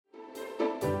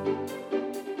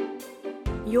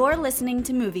You're listening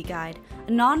to Movie Guide,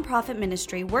 a non-profit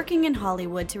ministry working in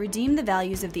Hollywood to redeem the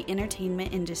values of the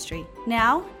entertainment industry.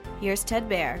 Now, here's Ted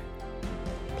Baer.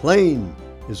 Plane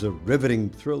is a riveting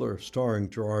thriller starring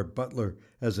Gerard Butler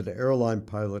as an airline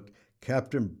pilot,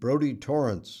 Captain Brodie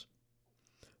Torrance.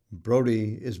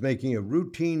 Brodie is making a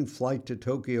routine flight to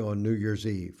Tokyo on New Year's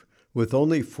Eve with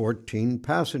only 14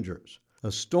 passengers.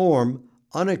 A storm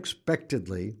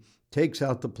unexpectedly takes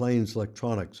out the plane's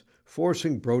electronics,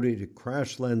 forcing Brodie to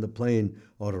crash land the plane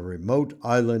on a remote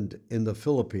island in the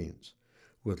Philippines.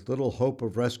 With little hope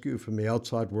of rescue from the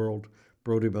outside world,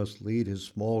 Brodie must lead his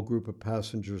small group of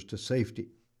passengers to safety.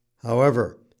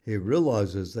 However, he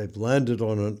realizes they've landed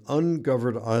on an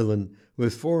ungoverned island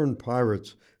with foreign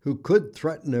pirates who could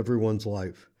threaten everyone's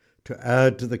life. To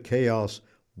add to the chaos,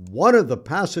 one of the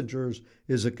passengers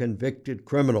is a convicted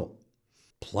criminal.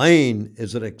 Plane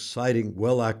is an exciting,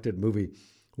 well-acted movie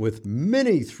with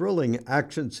many thrilling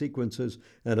action sequences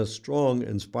and a strong,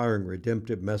 inspiring,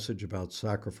 redemptive message about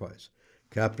sacrifice.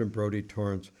 Captain Brodie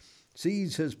Torrance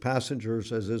sees his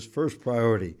passengers as his first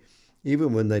priority,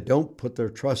 even when they don't put their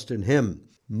trust in him.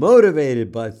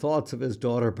 Motivated by thoughts of his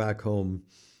daughter back home,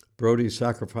 Brodie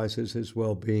sacrifices his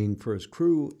well-being for his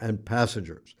crew and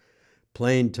passengers.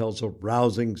 Plane tells a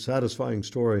rousing, satisfying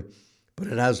story, but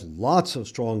it has lots of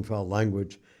strong foul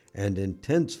language and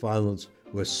intense violence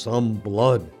with some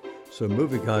blood. So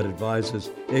Movie Guide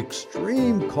advises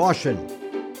extreme caution.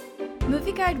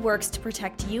 Movie Guide works to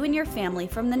protect you and your family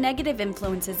from the negative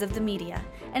influences of the media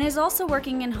and is also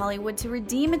working in Hollywood to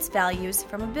redeem its values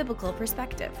from a biblical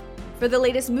perspective. For the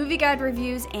latest Movie Guide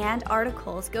reviews and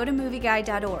articles, go to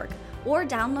movieguide.org or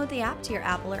download the app to your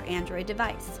Apple or Android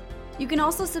device. You can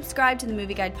also subscribe to the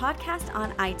Movie Guide podcast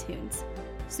on iTunes.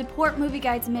 Support Movie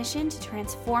Guide's mission to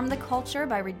transform the culture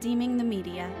by redeeming the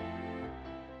media.